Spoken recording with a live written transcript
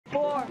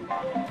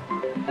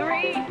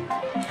3,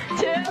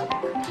 2,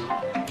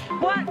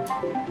 1.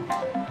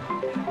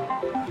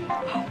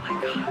 Oh my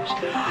gosh.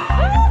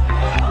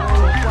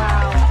 Oh,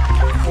 wow.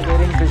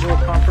 Awaiting visual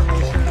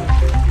confirmation.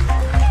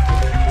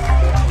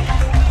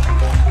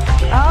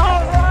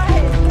 All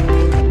right.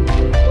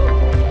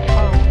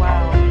 Oh,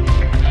 wow.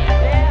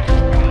 Yeah.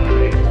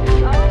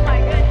 Oh my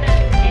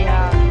goodness. 8,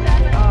 Yeah.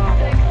 7,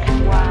 Oh, 6,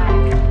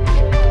 wow. 5,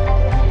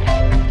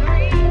 4,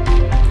 3,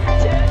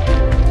 2,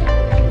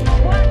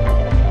 1.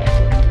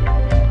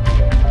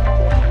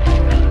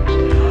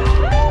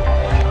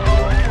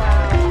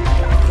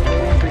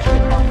 Awaiting visual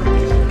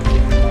confirmation.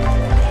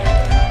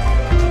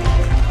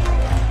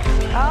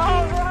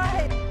 All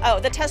right. Oh,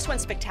 the test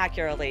went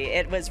spectacularly.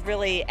 It was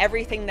really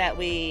everything that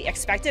we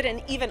expected,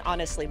 and even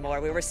honestly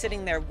more. We were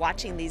sitting there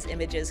watching these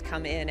images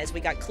come in as we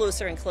got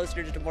closer and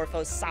closer to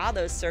Dimorphos, saw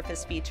those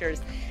surface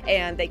features,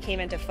 and they came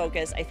into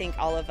focus. I think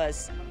all of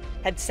us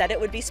had said it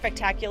would be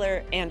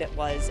spectacular, and it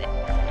was.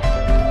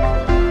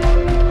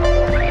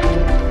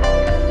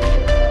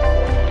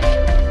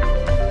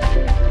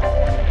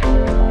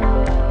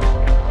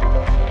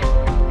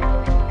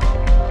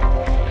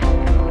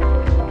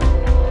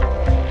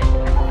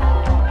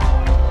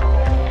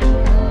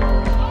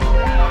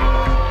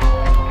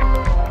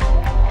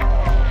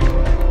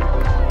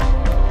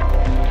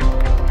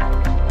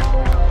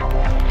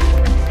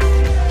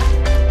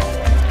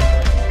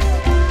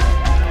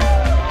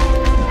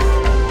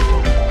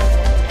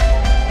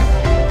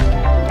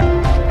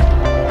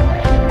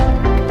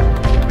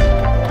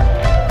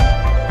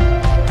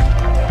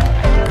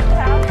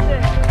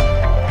 Fantastic.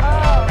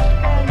 Oh,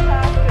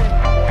 fantastic.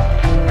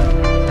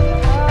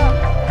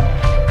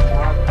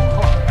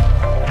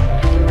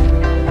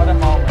 What a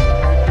moment.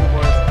 Very few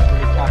words to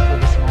really capture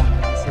this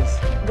moment. This is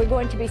We're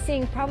going to be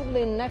seeing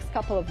probably in the next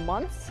couple of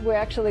months, we're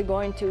actually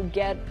going to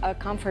get a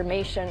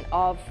confirmation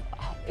of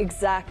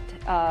exact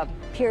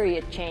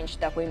period change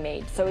that we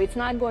made. So it's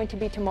not going to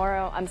be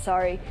tomorrow, I'm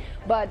sorry,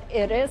 but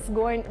it is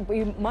going,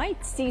 we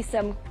might see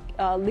some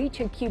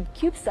Legion Cube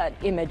CubeSat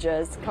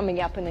images coming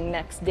up in the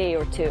next day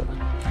or two. 2, 1.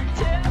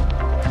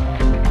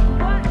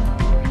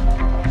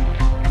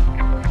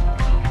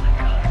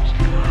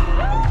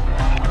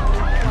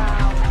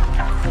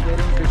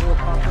 awaiting visual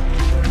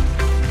confirmation.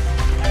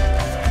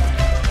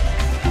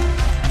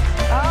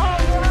 All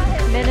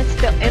right. Minutes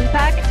till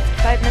impact,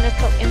 5 minutes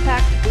till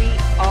impact. We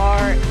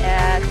are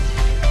at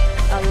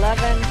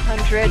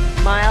 1,100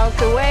 miles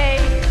away.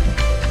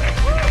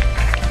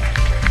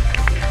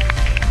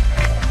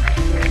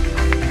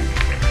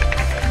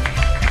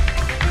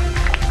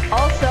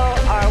 Also,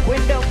 our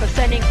window for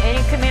sending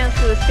any commands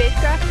to the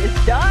spacecraft is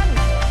done.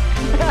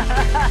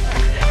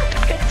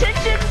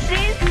 Contingency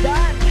is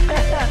done.